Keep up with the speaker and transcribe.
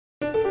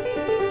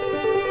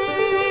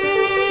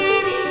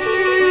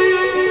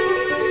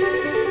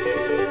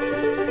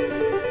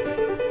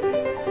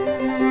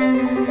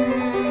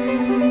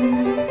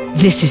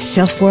This is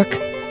SelfWork,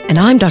 and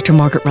I'm Dr.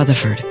 Margaret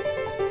Rutherford.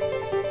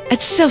 At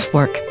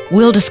SelfWork,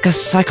 we'll discuss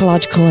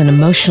psychological and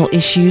emotional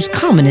issues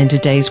common in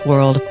today's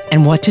world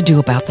and what to do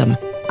about them.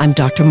 I'm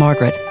Dr.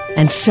 Margaret,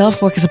 and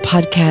SelfWork is a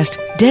podcast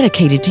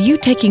dedicated to you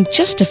taking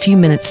just a few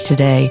minutes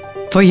today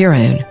for your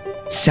own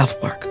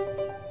self-work.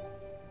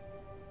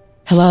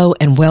 Hello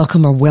and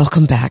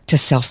welcome back to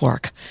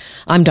SelfWork.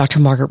 I'm Dr.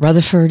 Margaret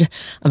Rutherford.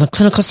 I'm a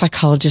clinical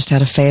psychologist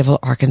out of Fayetteville,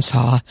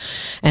 Arkansas,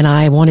 and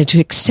I wanted to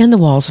extend the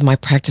walls of my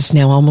practice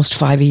now almost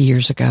 5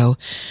 years ago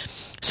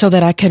so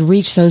that I could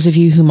reach those of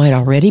you who might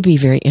already be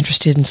very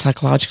interested in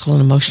psychological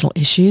and emotional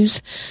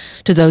issues,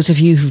 to those of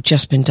you who've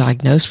just been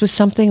diagnosed with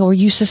something or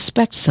you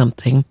suspect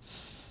something,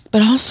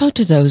 but also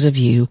to those of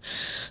you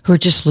who are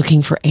just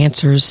looking for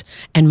answers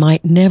and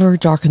might never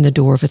darken the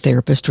door of a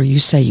therapist, or you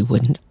say you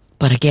wouldn't.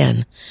 But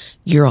again,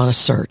 you're on a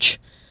search,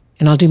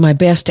 and I'll do my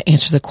best to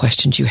answer the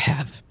questions you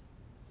have.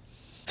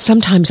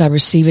 Sometimes I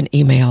receive an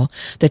email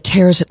that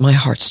tears at my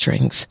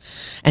heartstrings,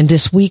 and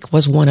this week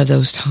was one of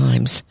those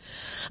times.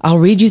 I'll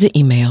read you the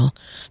email.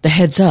 The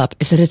heads up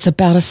is that it's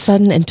about a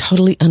sudden and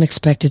totally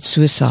unexpected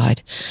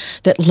suicide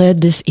that led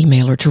this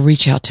emailer to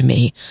reach out to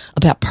me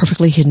about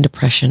perfectly hidden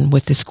depression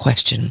with this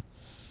question.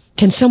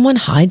 Can someone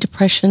hide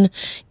depression,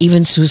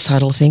 even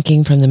suicidal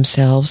thinking, from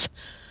themselves?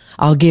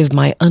 I'll give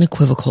my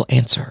unequivocal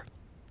answer.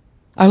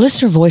 Our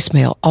listener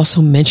voicemail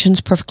also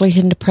mentions perfectly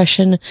hidden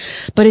depression,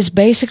 but is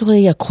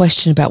basically a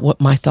question about what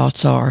my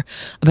thoughts are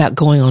about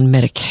going on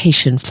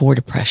medication for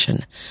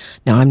depression.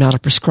 Now, I'm not a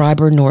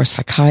prescriber nor a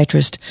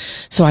psychiatrist,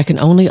 so I can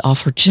only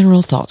offer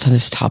general thoughts on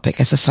this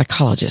topic as a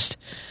psychologist,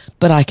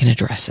 but I can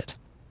address it.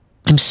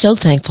 I'm so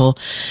thankful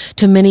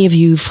to many of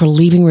you for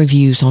leaving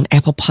reviews on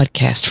Apple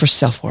Podcasts for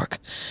SelfWork.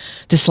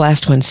 This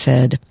last one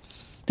said,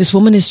 "This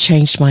woman has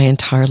changed my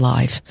entire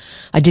life.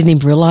 I didn't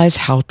even realize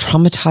how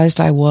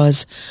traumatized I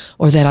was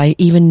or that I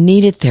even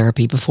needed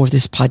therapy before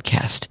this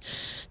podcast.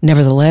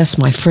 Nevertheless,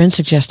 my friend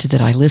suggested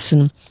that I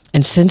listen,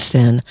 and since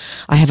then,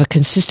 I have a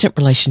consistent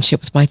relationship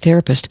with my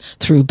therapist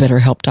through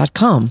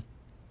BetterHelp.com,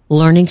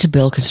 learning to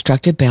build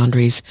constructive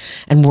boundaries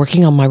and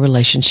working on my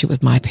relationship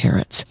with my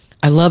parents.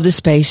 I love the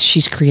space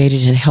she's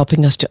created in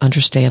helping us to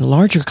understand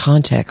larger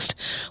context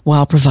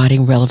while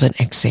providing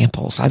relevant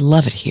examples. I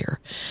love it here.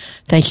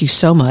 Thank you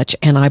so much.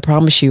 And I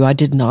promise you, I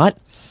did not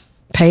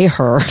pay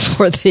her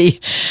for the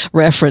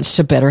reference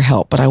to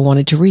BetterHelp, but I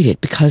wanted to read it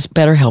because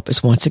BetterHelp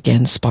is once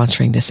again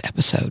sponsoring this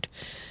episode.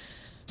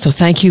 So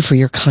thank you for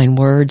your kind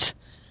words.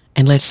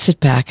 And let's sit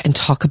back and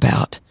talk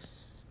about,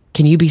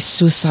 can you be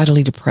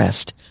suicidally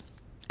depressed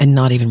and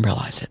not even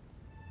realize it?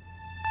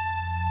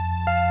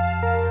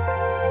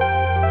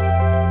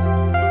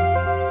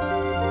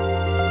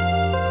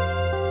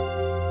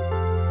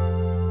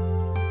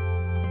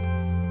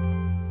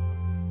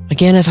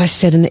 Again, as I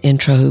said in the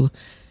intro,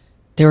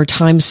 there are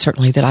times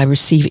certainly that I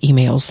receive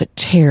emails that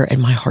tear at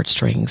my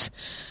heartstrings,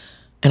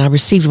 and I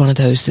received one of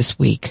those this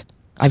week.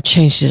 I've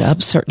changed it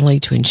up certainly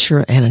to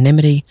ensure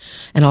anonymity,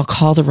 and I'll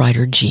call the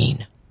writer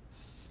Jean.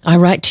 I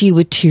write to you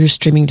with tears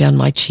streaming down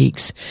my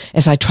cheeks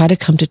as I try to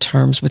come to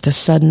terms with the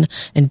sudden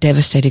and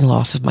devastating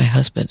loss of my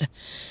husband.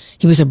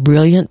 He was a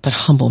brilliant but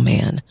humble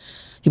man.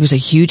 He was a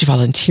huge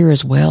volunteer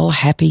as well,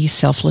 happy,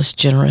 selfless,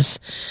 generous,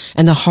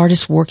 and the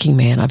hardest working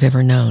man I've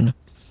ever known.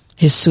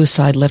 His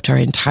suicide left our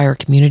entire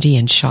community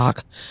in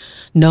shock.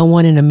 No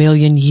one in a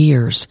million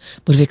years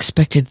would have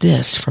expected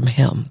this from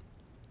him.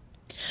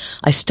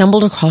 I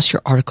stumbled across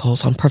your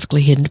articles on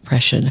perfectly hidden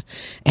depression,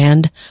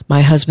 and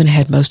my husband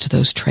had most of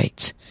those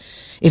traits.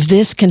 If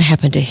this can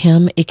happen to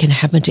him, it can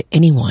happen to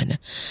anyone,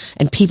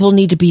 and people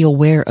need to be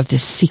aware of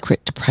this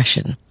secret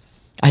depression.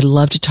 I'd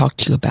love to talk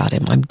to you about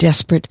him. I'm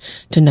desperate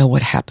to know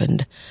what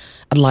happened.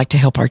 I'd like to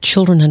help our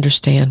children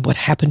understand what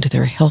happened to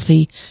their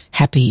healthy,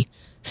 happy,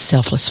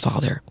 selfless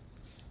father.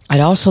 I'd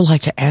also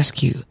like to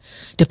ask you,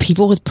 do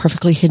people with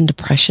perfectly hidden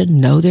depression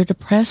know they're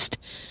depressed?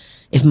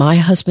 If my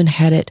husband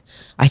had it,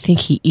 I think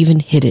he even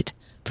hid it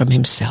from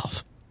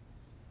himself.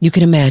 You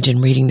can imagine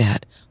reading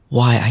that,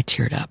 why I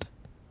teared up.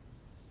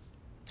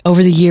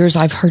 Over the years,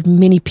 I've heard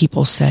many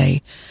people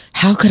say,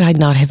 how could I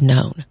not have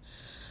known?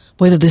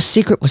 Whether the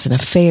secret was an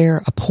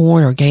affair, a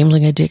porn or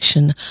gambling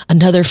addiction,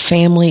 another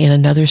family in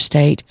another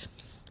state,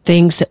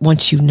 things that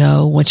once you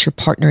know, once your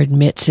partner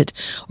admits it,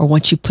 or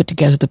once you put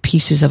together the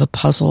pieces of a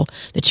puzzle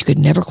that you could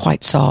never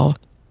quite solve,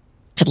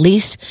 at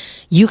least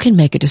you can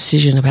make a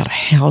decision about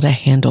how to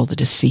handle the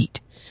deceit.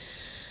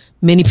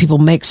 Many people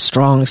make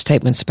strong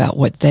statements about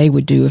what they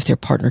would do if their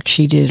partner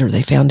cheated or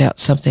they found out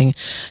something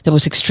that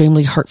was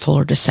extremely hurtful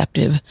or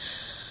deceptive.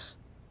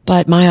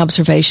 But my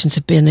observations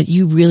have been that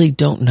you really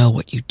don't know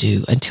what you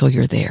do until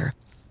you're there.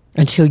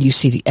 Until you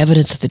see the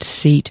evidence of the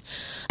deceit,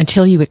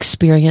 until you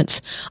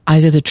experience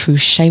either the true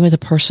shame of the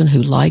person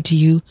who lied to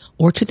you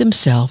or to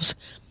themselves,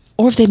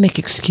 or if they make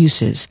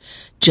excuses,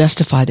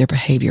 justify their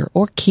behavior,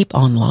 or keep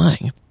on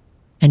lying.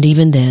 And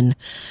even then,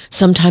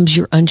 sometimes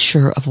you're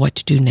unsure of what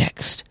to do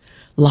next.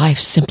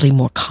 Life's simply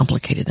more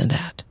complicated than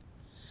that.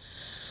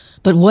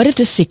 But what if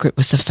the secret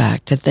was the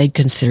fact that they'd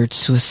considered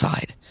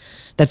suicide?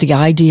 That the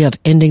idea of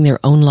ending their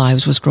own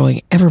lives was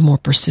growing ever more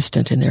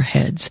persistent in their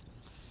heads?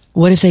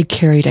 What if they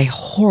carried a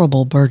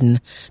horrible burden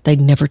they'd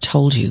never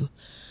told you?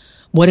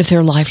 What if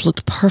their life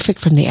looked perfect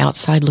from the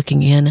outside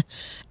looking in,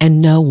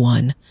 and no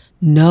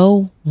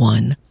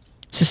one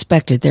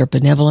suspected their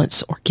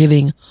benevolence or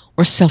giving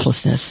or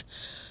selflessness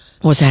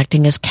was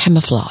acting as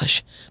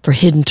camouflage for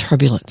hidden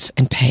turbulence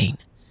and pain?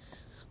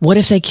 What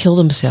if they killed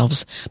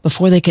themselves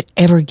before they could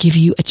ever give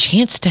you a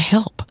chance to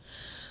help?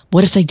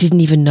 What if they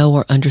didn't even know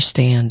or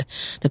understand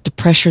that the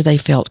pressure they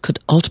felt could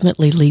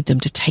ultimately lead them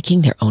to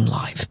taking their own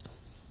life?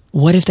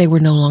 What if they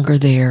were no longer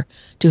there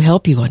to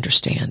help you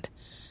understand?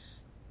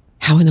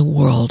 How in the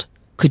world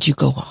could you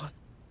go on?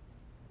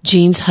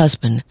 Jean's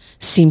husband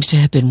seems to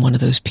have been one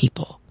of those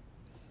people.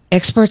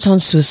 Experts on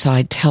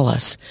suicide tell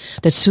us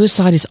that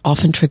suicide is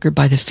often triggered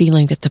by the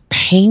feeling that the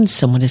pain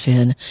someone is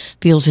in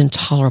feels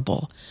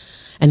intolerable,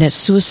 and that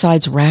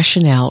suicide's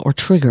rationale or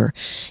trigger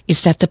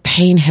is that the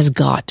pain has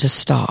got to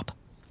stop.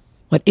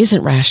 What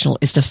isn't rational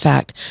is the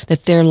fact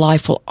that their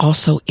life will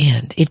also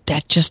end.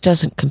 That just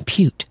doesn't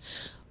compute,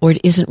 or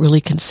it isn't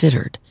really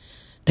considered.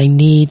 They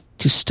need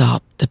to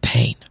stop the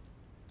pain.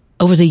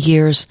 Over the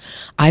years,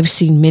 I've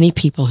seen many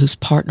people whose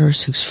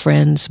partners, whose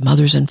friends,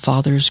 mothers and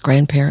fathers,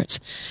 grandparents,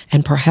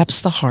 and perhaps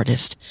the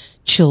hardest,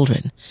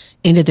 children,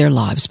 ended their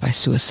lives by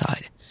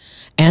suicide.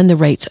 And the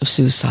rates of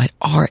suicide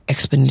are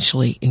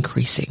exponentially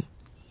increasing.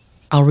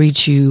 I'll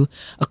read you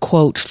a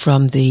quote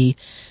from the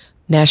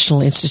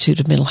National Institute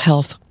of Mental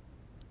Health.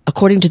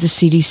 According to the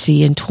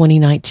CDC in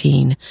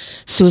 2019,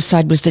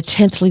 suicide was the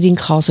 10th leading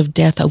cause of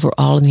death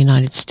overall in the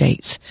United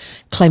States,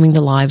 claiming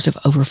the lives of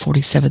over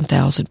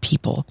 47,000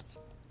 people.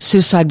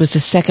 Suicide was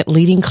the second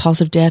leading cause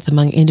of death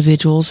among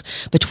individuals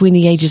between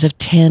the ages of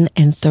 10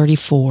 and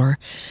 34,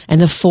 and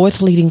the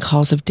fourth leading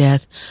cause of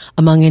death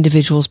among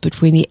individuals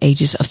between the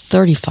ages of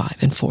 35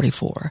 and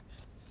 44.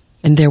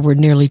 And there were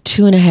nearly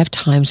 2.5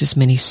 times as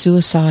many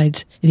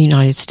suicides in the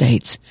United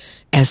States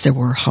as there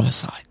were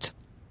homicides.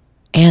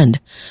 And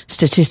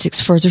statistics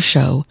further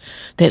show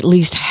that at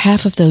least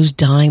half of those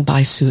dying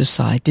by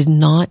suicide did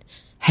not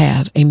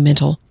have a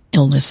mental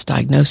illness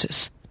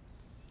diagnosis.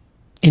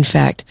 In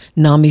fact,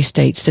 NAMI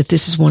states that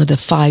this is one of the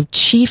 5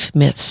 chief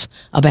myths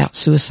about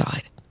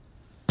suicide.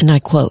 And I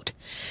quote,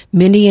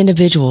 "Many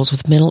individuals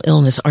with mental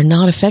illness are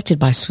not affected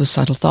by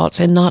suicidal thoughts,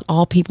 and not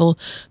all people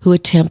who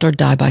attempt or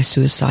die by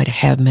suicide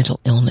have mental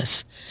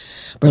illness.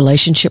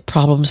 Relationship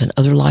problems and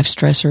other life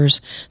stressors,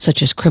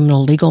 such as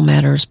criminal legal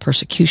matters,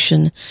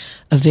 persecution,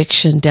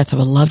 eviction, death of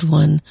a loved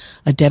one,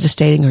 a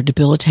devastating or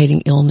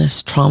debilitating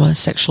illness, trauma,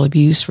 sexual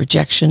abuse,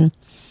 rejection,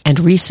 and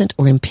recent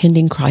or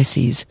impending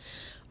crises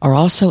are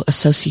also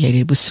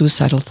associated with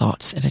suicidal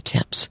thoughts and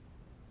attempts."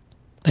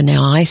 But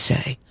now I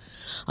say,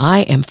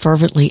 I am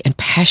fervently and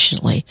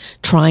passionately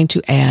trying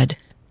to add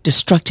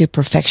destructive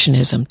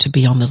perfectionism to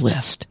be on the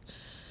list,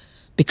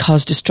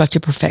 because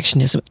destructive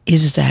perfectionism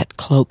is that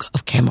cloak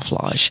of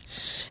camouflage,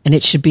 and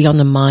it should be on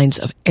the minds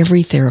of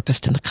every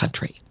therapist in the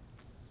country.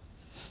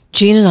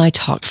 Jean and I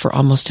talked for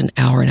almost an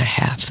hour and a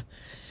half.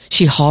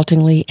 She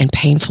haltingly and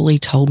painfully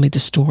told me the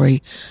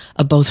story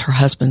of both her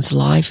husband's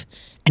life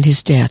and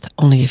his death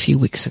only a few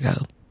weeks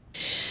ago.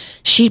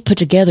 She'd put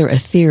together a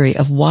theory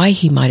of why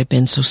he might have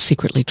been so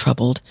secretly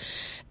troubled,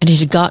 and it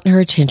had gotten her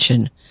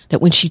attention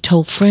that when she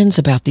told friends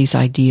about these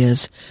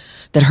ideas,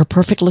 that her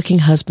perfect-looking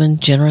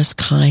husband, generous,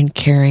 kind,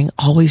 caring,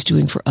 always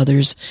doing for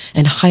others,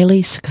 and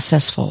highly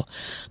successful,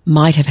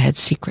 might have had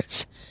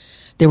secrets.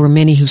 There were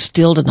many who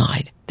still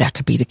denied that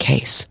could be the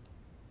case.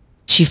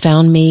 She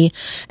found me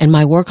and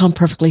my work on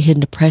perfectly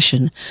hidden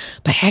depression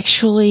by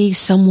actually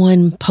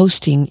someone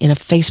posting in a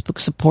Facebook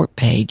support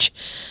page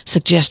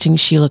suggesting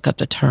she look up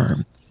the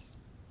term.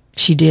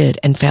 She did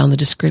and found the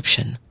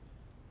description.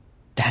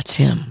 That's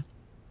him.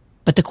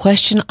 But the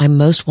question I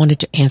most wanted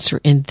to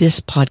answer in this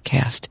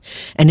podcast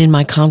and in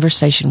my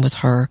conversation with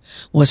her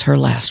was her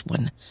last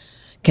one.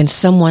 Can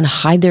someone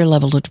hide their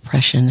level of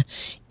depression,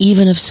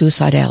 even of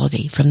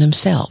suicidality, from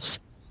themselves?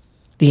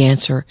 The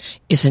answer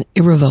is an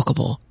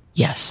irrevocable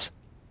yes.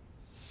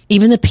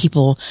 Even the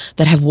people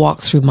that have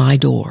walked through my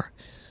door,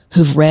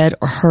 who've read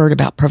or heard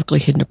about perfectly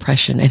hidden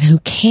depression, and who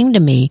came to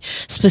me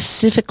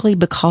specifically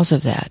because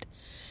of that,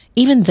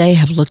 even they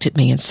have looked at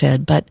me and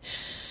said, but,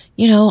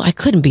 I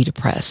couldn't be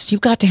depressed.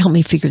 You've got to help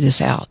me figure this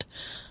out.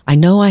 I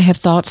know I have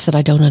thoughts that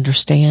I don't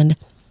understand,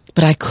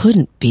 but I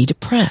couldn't be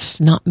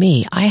depressed. Not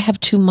me. I have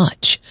too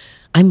much.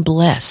 I'm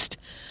blessed.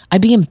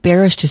 I'd be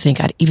embarrassed to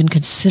think I'd even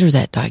consider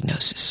that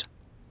diagnosis.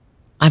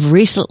 I've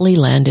recently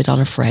landed on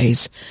a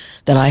phrase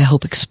that I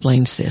hope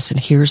explains this, and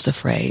here's the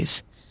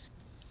phrase.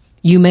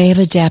 You may have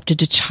adapted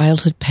to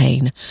childhood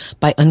pain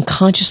by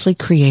unconsciously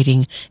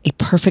creating a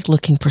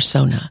perfect-looking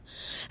persona,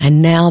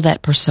 and now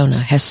that persona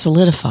has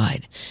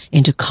solidified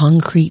into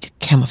concrete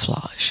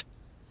camouflage.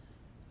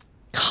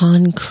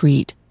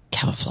 Concrete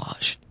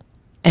camouflage.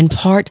 And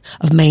part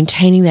of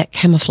maintaining that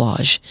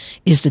camouflage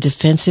is the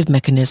defensive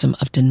mechanism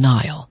of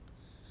denial.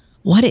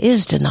 What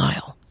is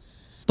denial?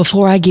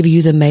 Before I give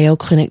you the Mayo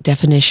Clinic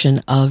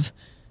definition of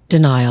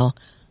denial,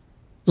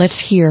 let's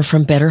hear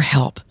from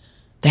BetterHelp.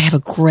 They have a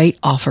great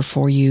offer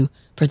for you,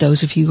 for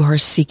those of you who are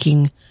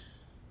seeking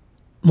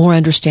more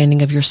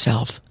understanding of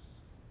yourself,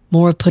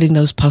 more of putting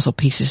those puzzle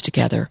pieces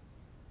together.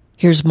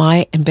 Here's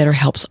my and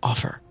BetterHelp's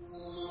offer.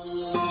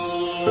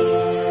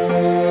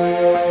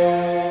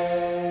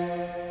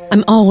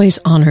 I'm always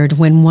honored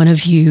when one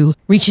of you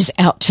reaches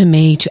out to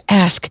me to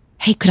ask,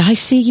 hey, could I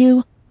see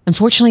you?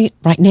 Unfortunately,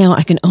 right now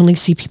I can only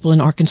see people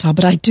in Arkansas,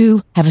 but I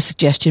do have a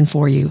suggestion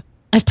for you.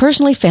 I've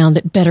personally found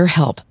that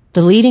BetterHelp,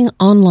 the leading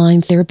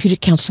online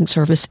therapeutic counseling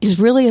service, is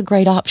really a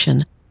great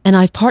option, and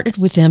I've partnered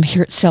with them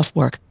here at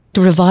SelfWork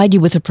to provide you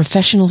with a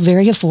professional,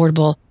 very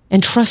affordable,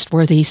 and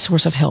trustworthy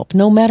source of help,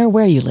 no matter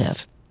where you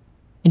live.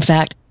 In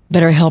fact,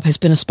 BetterHelp has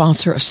been a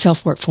sponsor of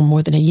SelfWork for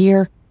more than a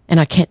year, and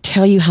I can't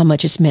tell you how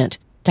much it's meant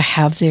to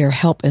have their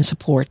help and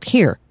support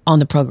here on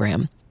the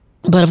program.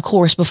 But of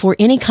course, before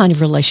any kind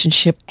of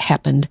relationship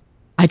happened,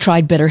 I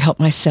tried BetterHelp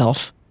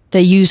myself.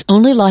 They use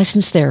only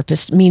licensed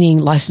therapists, meaning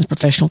licensed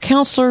professional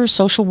counselors,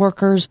 social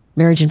workers,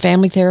 marriage and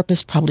family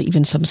therapists, probably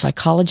even some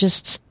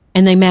psychologists,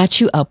 and they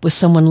match you up with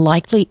someone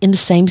likely in the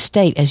same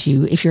state as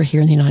you if you're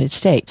here in the United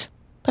States.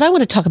 But I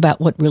want to talk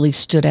about what really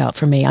stood out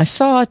for me. I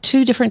saw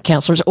 2 different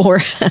counselors, or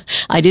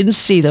I didn't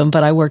see them,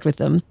 but I worked with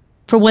them.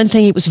 For one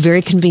thing, it was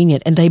very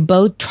convenient, and they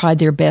both tried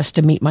their best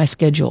to meet my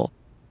schedule.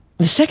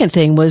 The second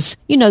thing was,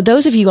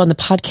 those of you on the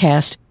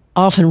podcast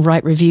often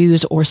write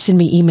reviews or send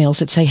me emails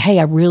that say, hey,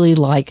 I really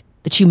like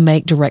that you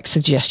make direct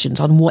suggestions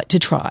on what to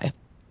try.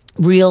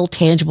 Real,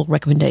 tangible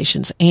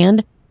recommendations.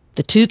 And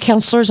the 2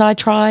 counselors I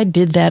tried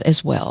did that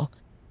as well.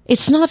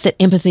 It's not that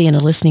empathy and a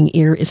listening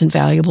ear isn't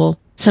valuable.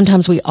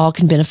 Sometimes we all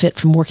can benefit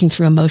from working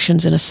through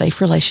emotions in a safe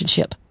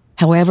relationship.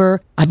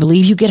 However, I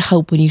believe you get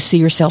hope when you see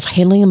yourself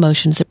handling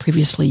emotions that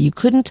previously you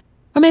couldn't,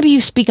 or maybe you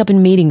speak up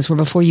in meetings where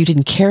before you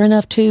didn't care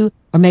enough to,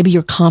 or maybe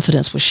your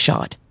confidence was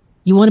shot.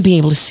 You want to be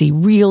able to see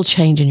real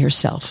change in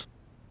yourself.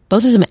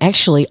 Both of them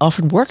actually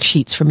offered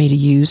worksheets for me to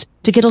use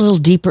to get a little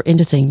deeper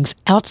into things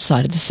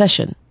outside of the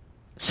session.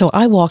 So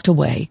I walked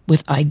away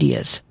with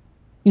ideas.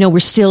 We're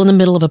still in the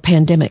middle of a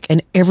pandemic,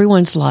 and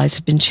everyone's lives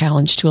have been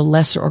challenged to a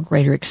lesser or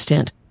greater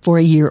extent for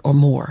a year or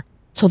more.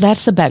 So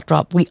that's the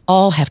backdrop we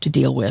all have to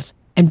deal with.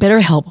 And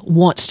BetterHelp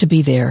wants to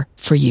be there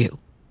for you.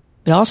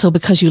 But also,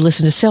 because you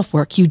listen to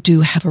SelfWork, you do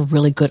have a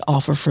really good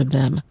offer for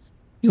them.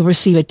 You'll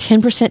receive a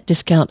 10%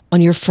 discount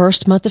on your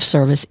first month of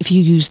service if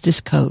you use this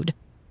code.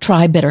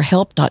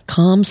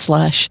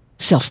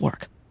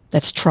 TryBetterHelp.com/SelfWork.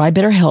 That's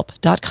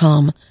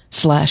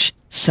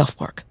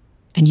TryBetterHelp.com/SelfWork.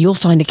 And you'll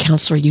find a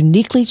counselor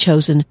uniquely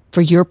chosen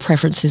for your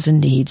preferences and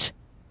needs.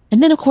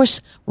 And then, of course,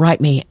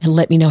 write me and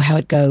let me know how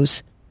it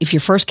goes. If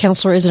your first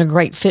counselor isn't a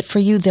great fit for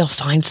you, they'll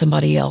find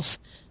somebody else,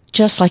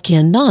 just like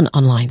in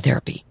non-online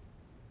therapy.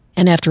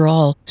 And after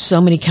all,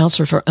 so many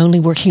counselors are only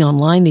working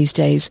online these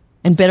days,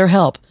 and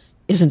BetterHelp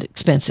isn't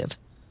expensive.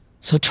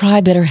 So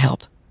try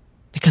BetterHelp,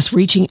 because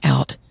reaching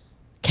out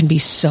can be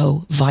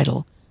so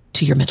vital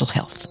to your mental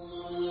health.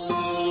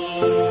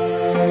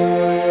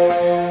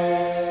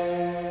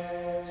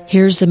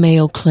 Here's the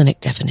Mayo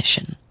Clinic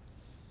definition.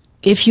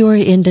 If you are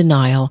in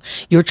denial,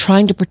 you're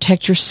trying to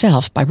protect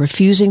yourself by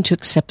refusing to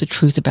accept the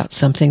truth about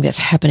something that's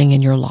happening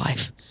in your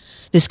life.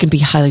 This can be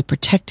highly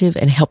protective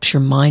and helps your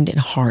mind and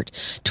heart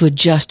to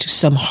adjust to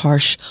some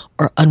harsh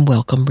or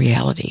unwelcome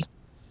reality.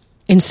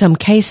 In some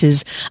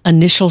cases,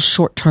 initial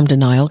short-term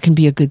denial can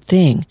be a good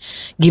thing,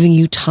 giving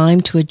you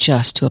time to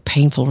adjust to a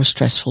painful or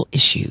stressful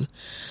issue.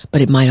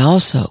 But it might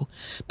also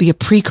be a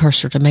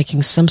precursor to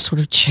making some sort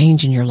of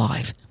change in your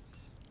life.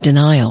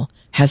 Denial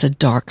has a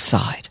dark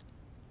side.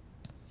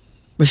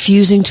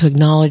 Refusing to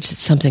acknowledge that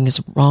something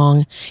is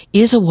wrong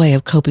is a way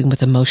of coping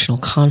with emotional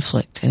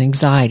conflict and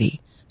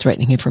anxiety,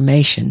 threatening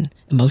information,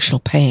 emotional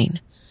pain.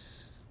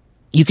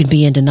 You can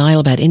be in denial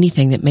about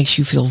anything that makes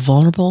you feel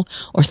vulnerable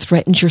or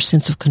threatens your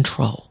sense of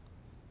control.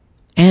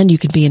 And you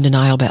can be in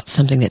denial about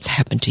something that's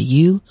happened to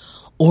you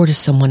or to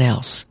someone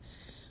else.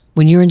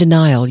 When you're in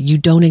denial, you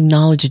don't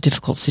acknowledge a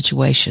difficult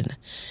situation.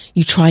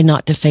 You try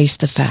not to face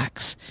the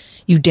facts.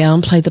 You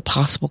downplay the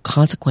possible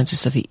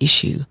consequences of the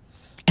issue.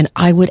 And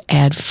I would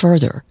add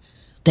further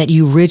that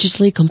you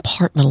rigidly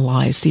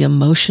compartmentalize the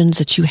emotions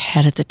that you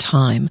had at the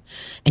time,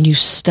 and you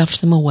stuffed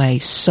them away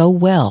so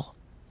well,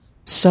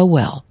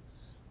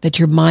 that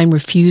your mind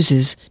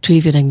refuses to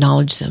even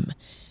acknowledge them.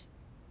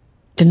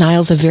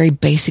 Denial is a very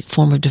basic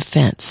form of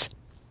defense.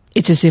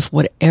 It's as if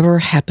whatever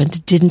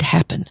happened didn't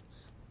happen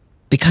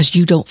because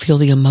you don't feel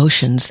the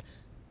emotions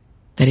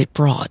that it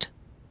brought.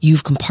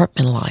 You've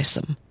compartmentalized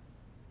them.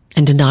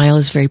 And denial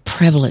is very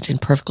prevalent in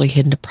perfectly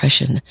hidden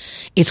depression.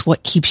 It's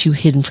what keeps you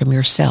hidden from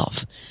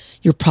yourself,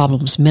 your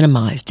problems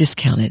minimized,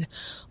 discounted,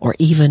 or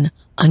even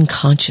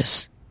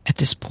unconscious at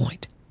this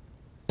point.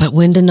 But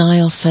when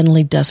denial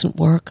suddenly doesn't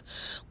work,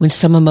 when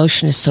some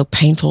emotion is so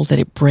painful that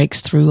it breaks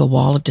through a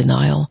wall of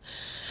denial,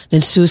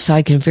 then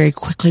suicide can very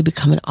quickly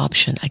become an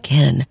option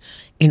again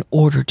in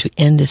order to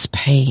end this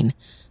pain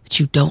that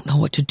you don't know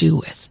what to do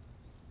with.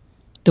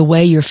 The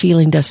way you're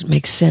feeling doesn't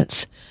make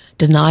sense.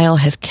 Denial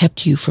has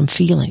kept you from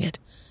feeling it,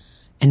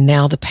 and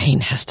now the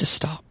pain has to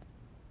stop.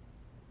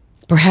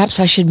 Perhaps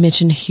I should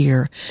mention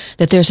here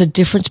that there's a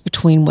difference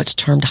between what's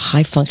termed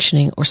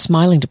high-functioning or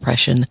smiling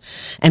depression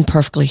and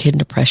perfectly hidden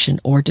depression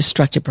or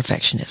destructive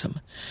perfectionism.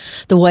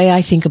 The way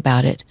I think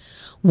about it,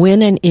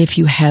 when and if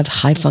you have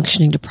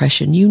high-functioning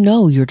depression, you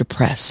know you're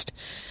depressed.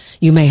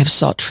 You may have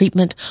sought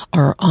treatment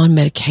or are on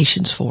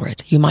medications for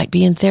it. You might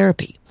be in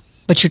therapy.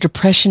 But your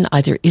depression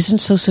either isn't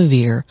so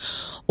severe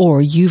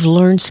or you've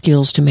learned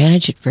skills to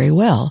manage it very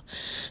well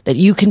that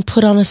you can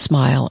put on a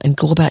smile and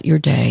go about your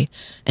day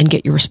and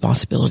get your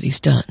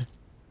responsibilities done.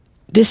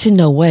 This in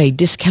no way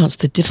discounts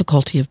the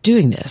difficulty of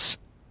doing this.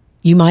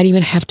 You might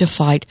even have to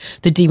fight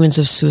the demons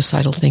of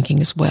suicidal thinking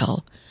as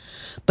well.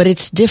 But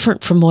it's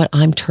different from what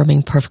I'm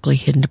terming perfectly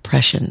hidden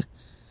depression.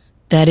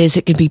 That is,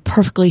 it can be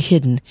perfectly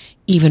hidden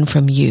even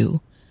from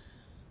you.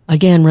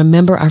 Again,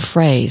 remember our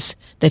phrase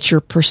that your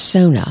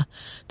persona,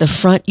 the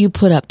front you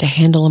put up to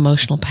handle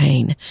emotional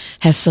pain,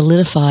 has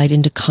solidified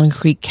into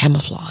concrete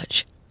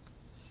camouflage.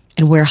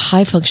 And where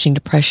high-functioning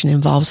depression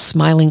involves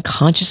smiling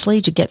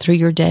consciously to get through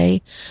your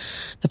day,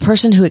 the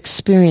person who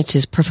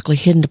experiences perfectly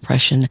hidden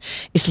depression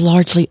is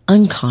largely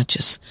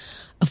unconscious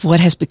of what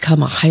has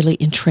become a highly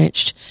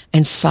entrenched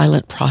and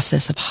silent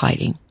process of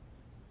hiding.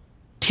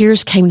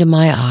 Tears came to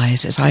my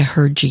eyes as I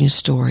heard Jean's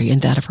story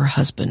and that of her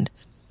husband.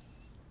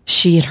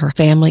 She and her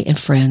family and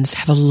friends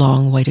have a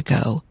long way to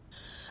go.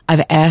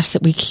 I've asked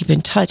that we keep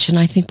in touch, and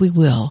I think we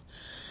will.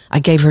 I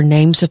gave her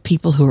names of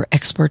people who are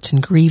experts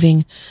in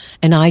grieving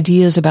and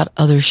ideas about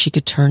others she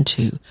could turn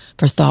to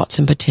for thoughts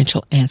and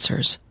potential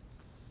answers.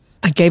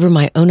 I gave her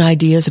my own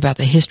ideas about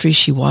the history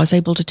she was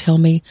able to tell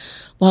me,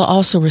 while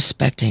also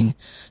respecting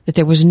that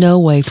there was no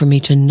way for me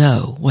to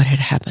know what had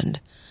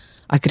happened.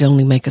 I could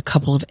only make a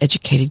couple of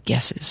educated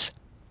guesses.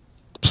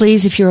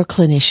 Please, if you're a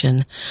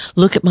clinician,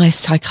 look at my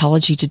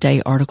Psychology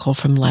Today article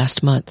from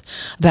last month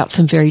about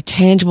some very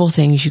tangible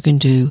things you can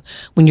do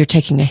when you're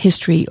taking a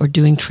history or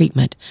doing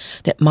treatment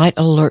that might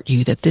alert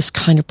you that this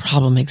kind of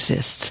problem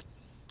exists.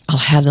 I'll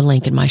have the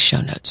link in my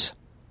show notes.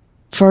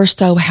 First,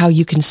 though, how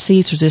you can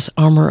see through this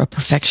armor of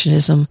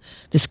perfectionism,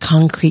 this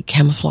concrete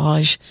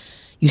camouflage,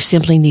 you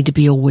simply need to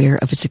be aware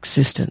of its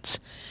existence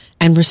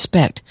and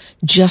respect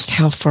just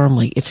how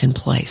firmly it's in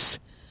place.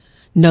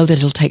 Know that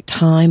it'll take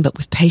time, but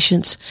with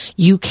patience,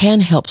 you can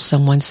help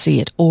someone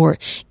see it. Or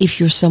if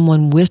you're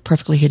someone with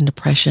perfectly hidden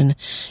depression,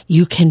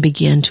 you can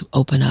begin to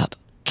open up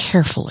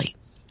carefully,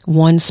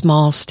 one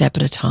small step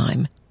at a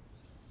time.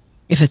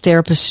 If a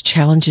therapist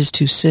challenges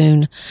too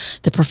soon,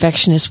 the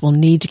perfectionist will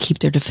need to keep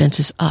their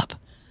defenses up.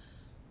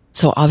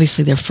 So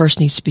obviously there first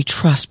needs to be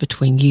trust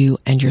between you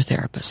and your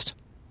therapist.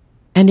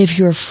 And if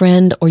you're a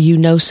friend or you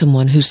know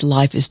someone whose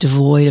life is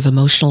devoid of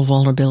emotional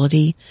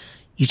vulnerability,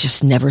 you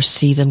just never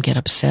see them get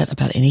upset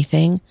about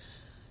anything,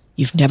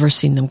 you've never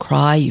seen them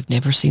cry, you've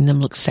never seen them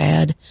look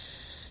sad,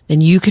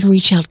 then you can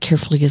reach out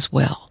carefully as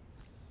well.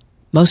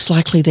 Most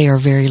likely they are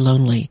very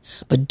lonely,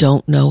 but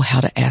don't know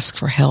how to ask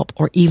for help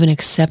or even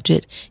accept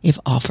it if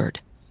offered.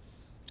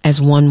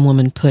 As one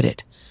woman put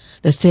it,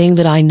 the thing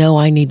that I know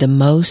I need the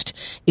most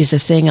is the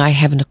thing I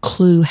haven't a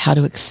clue how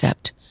to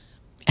accept,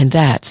 and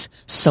that's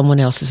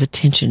someone else's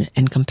attention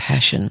and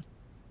compassion.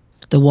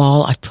 The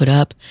wall I've put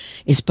up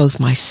is both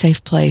my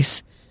safe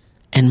place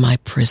and my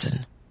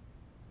prison.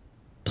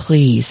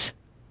 Please,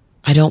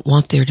 I don't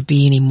want there to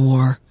be any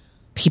more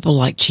people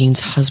like Jean's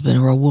husband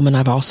or a woman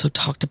I've also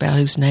talked about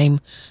whose name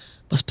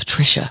was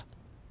Patricia.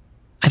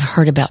 I've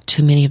heard about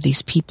too many of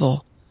these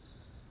people.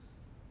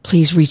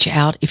 Please reach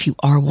out if you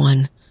are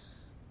one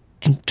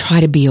and try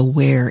to be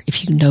aware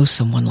if you know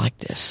someone like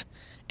this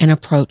and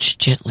approach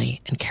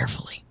gently and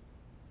carefully.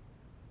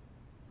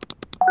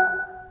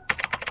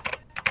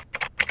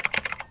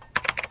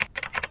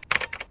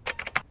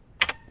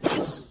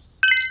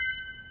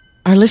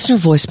 Our listener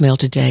voicemail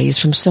today is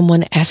from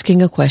someone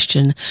asking a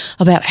question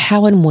about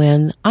how and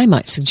when I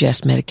might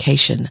suggest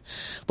medication,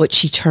 what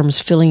she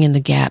terms filling in the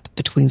gap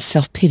between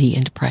self-pity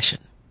and depression.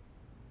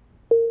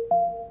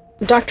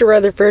 Dr.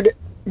 Rutherford,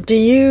 do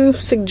you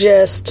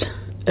suggest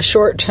a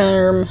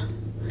short-term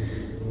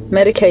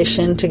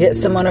medication to get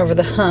someone over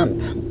the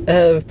hump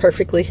of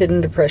perfectly hidden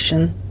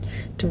depression,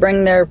 to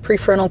bring their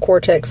prefrontal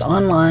cortex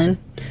online,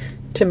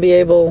 to be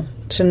able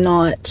to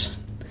not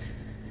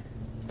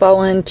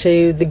fall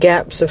into the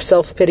gaps of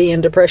self-pity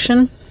and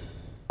depression?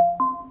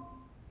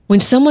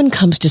 When someone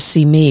comes to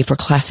see me for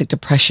classic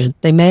depression,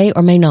 they may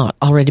or may not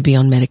already be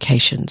on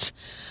medications.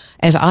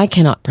 As I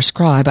cannot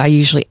prescribe, I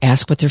usually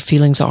ask what their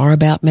feelings are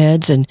about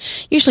meds, and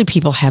usually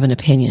people have an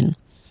opinion.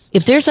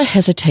 If there's a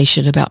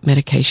hesitation about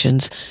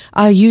medications,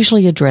 I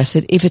usually address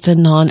it if it's a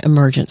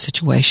non-emergent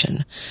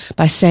situation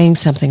by saying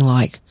something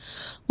like,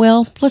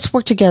 well, let's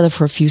work together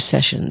for a few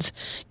sessions.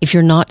 If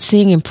you're not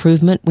seeing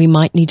improvement, we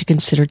might need to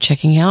consider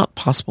checking out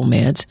possible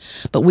meds,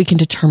 but we can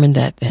determine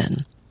that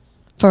then.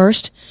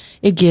 First,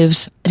 it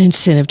gives an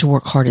incentive to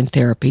work hard in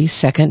therapy.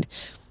 Second,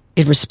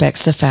 it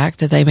respects the fact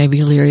that they may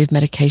be leery of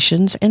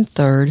medications. And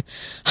third,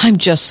 I'm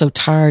just so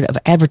tired of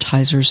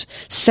advertisers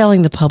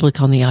selling the public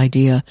on the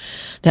idea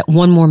that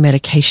one more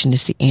medication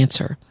is the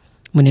answer.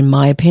 when in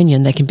my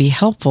opinion they can be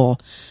helpful,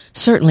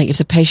 certainly if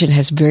the patient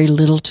has very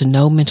little to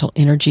no mental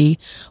energy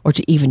or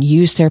to even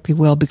use therapy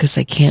well because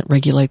they can't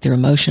regulate their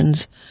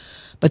emotions,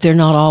 but they're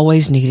not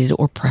always needed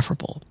or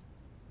preferable.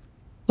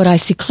 What I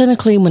see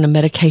clinically when a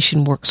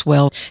medication works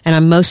well, and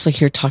I'm mostly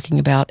here talking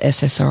about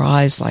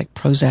SSRIs like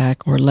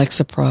Prozac or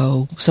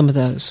Lexapro, some of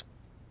those,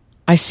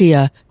 I see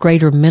a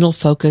greater mental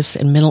focus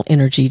and mental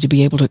energy to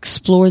be able to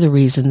explore the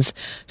reasons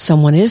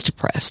someone is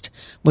depressed,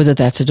 whether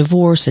that's a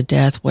divorce, a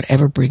death,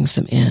 whatever brings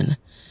them in.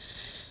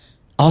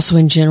 Also,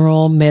 in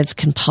general, meds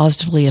can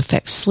positively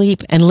affect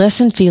sleep and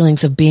lessen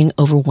feelings of being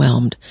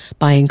overwhelmed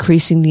by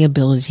increasing the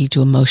ability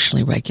to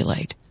emotionally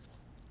regulate.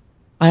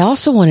 I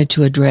also wanted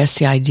to address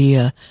the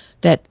idea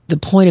that the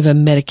point of a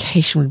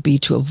medication would be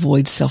to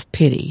avoid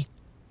self-pity.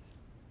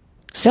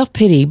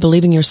 Self-pity,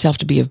 believing yourself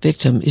to be a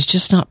victim, is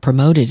just not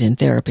promoted in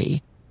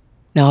therapy.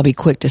 Now, I'll be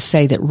quick to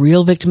say that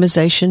real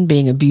victimization,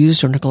 being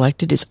abused or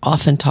neglected, is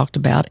often talked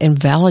about and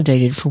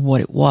validated for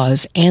what it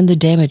was and the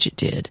damage it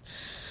did.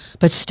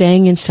 But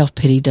staying in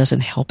self-pity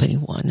doesn't help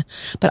anyone.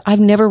 But I've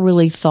never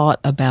really thought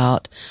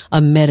about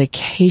a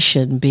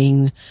medication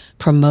being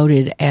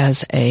promoted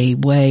as a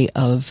way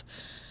of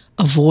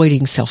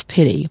avoiding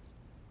self-pity.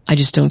 I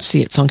just don't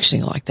see it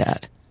functioning like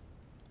that.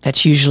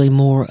 That's usually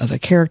more of a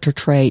character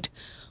trait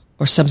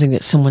or something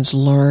that someone's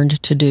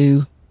learned to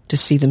do to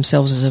see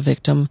themselves as a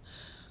victim.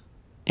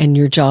 And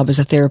your job as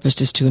a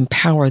therapist is to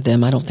empower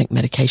them. I don't think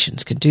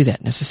medications can do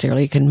that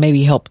necessarily. It can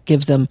maybe help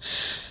give them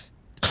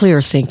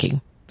clear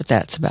thinking, but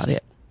that's about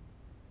it.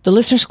 The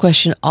listener's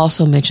question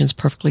also mentions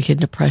perfectly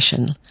hidden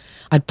depression.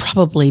 I'd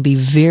probably be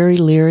very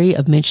leery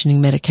of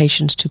mentioning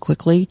medications too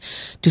quickly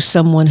to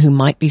someone who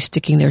might be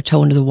sticking their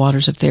toe into the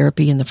waters of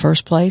therapy in the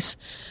first place.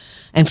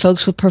 And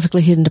folks with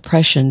perfectly hidden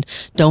depression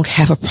don't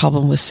have a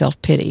problem with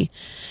self-pity.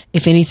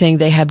 If anything,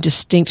 they have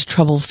distinct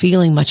trouble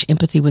feeling much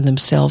empathy with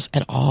themselves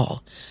at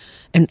all.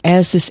 And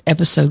as this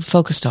episode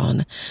focused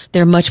on,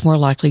 they're much more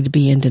likely to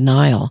be in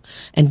denial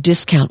and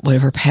discount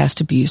whatever past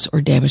abuse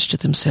or damage to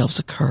themselves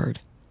occurred.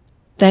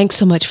 Thanks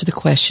so much for the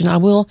question. I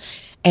will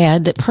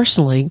add that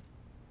personally,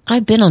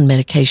 I've been on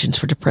medications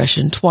for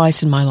depression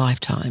twice in my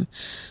lifetime.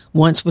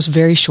 Once was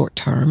very short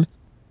term,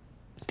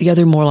 the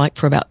other more like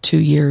for about 2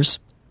 years.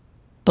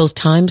 Both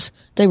times,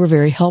 they were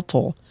very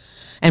helpful.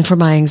 And for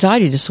my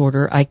anxiety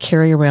disorder, I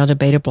carry around a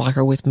beta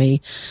blocker with me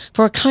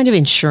for a kind of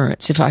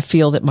insurance if I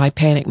feel that my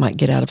panic might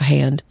get out of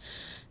hand.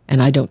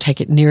 And I don't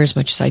take it near as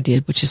much as I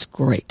did, which is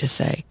great to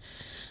say.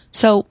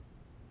 So,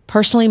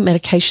 personally,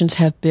 medications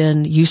have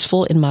been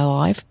useful in my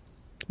life,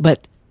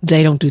 but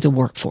they don't do the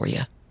work for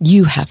you.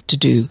 You have to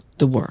do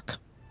the work.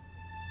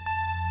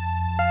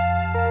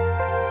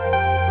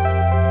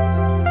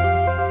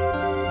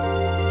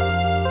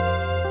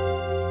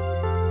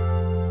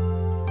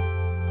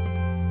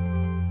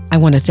 I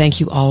want to thank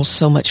you all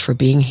so much for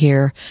being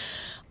here.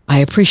 I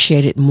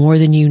appreciate it more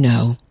than you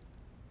know.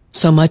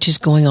 So much is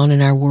going on in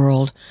our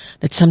world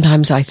that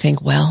sometimes I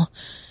think, well,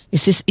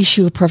 is this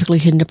issue of perfectly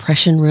hidden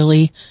depression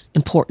really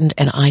important?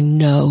 And I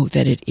know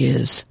that it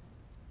is.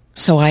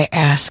 So I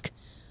ask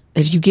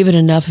that you give it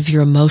enough of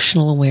your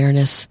emotional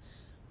awareness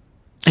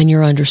and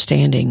your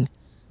understanding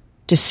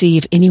to see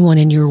if anyone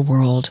in your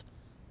world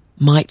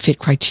might fit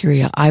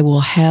criteria. I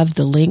will have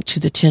the link to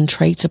the 10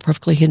 traits of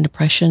perfectly hidden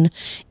depression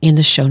in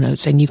the show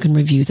notes, and you can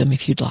review them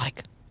if you'd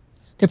like.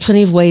 There are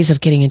plenty of ways of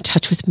getting in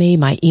touch with me.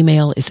 My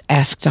email is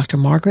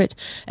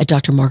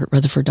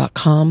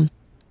askdrmargaret@drmargaretrutherford.com.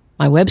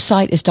 My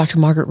website is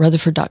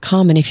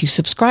drmargaretrutherford.com, and if you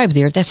subscribe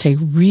there, that's a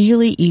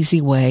really easy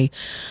way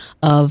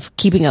of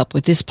keeping up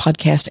with this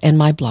podcast and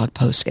my blog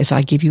posts, as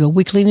I give you a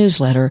weekly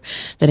newsletter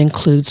that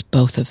includes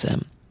both of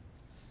them.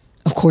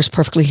 Of course,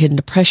 Perfectly Hidden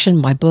Depression,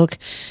 my book,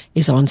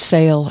 is on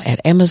sale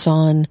at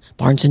Amazon,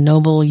 Barnes &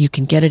 Noble. You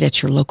can get it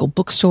at your local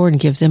bookstore and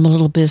give them a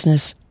little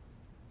business.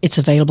 It's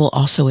available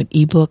also in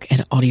ebook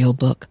and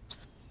audiobook.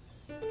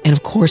 And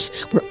of course,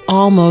 we're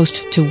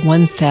almost to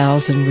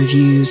 1,000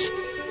 reviews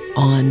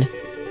on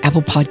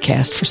Apple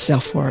Podcast for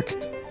SelfWork.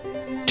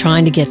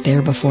 Trying to get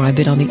there before I've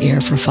been on the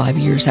air for 5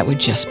 years. That would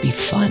just be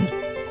fun.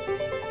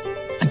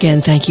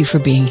 Again, thank you for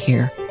being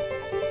here.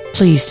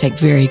 Please take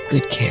very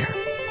good care.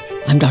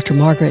 I'm Dr.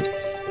 Margaret,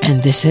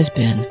 and this has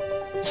been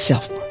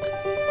SelfWork.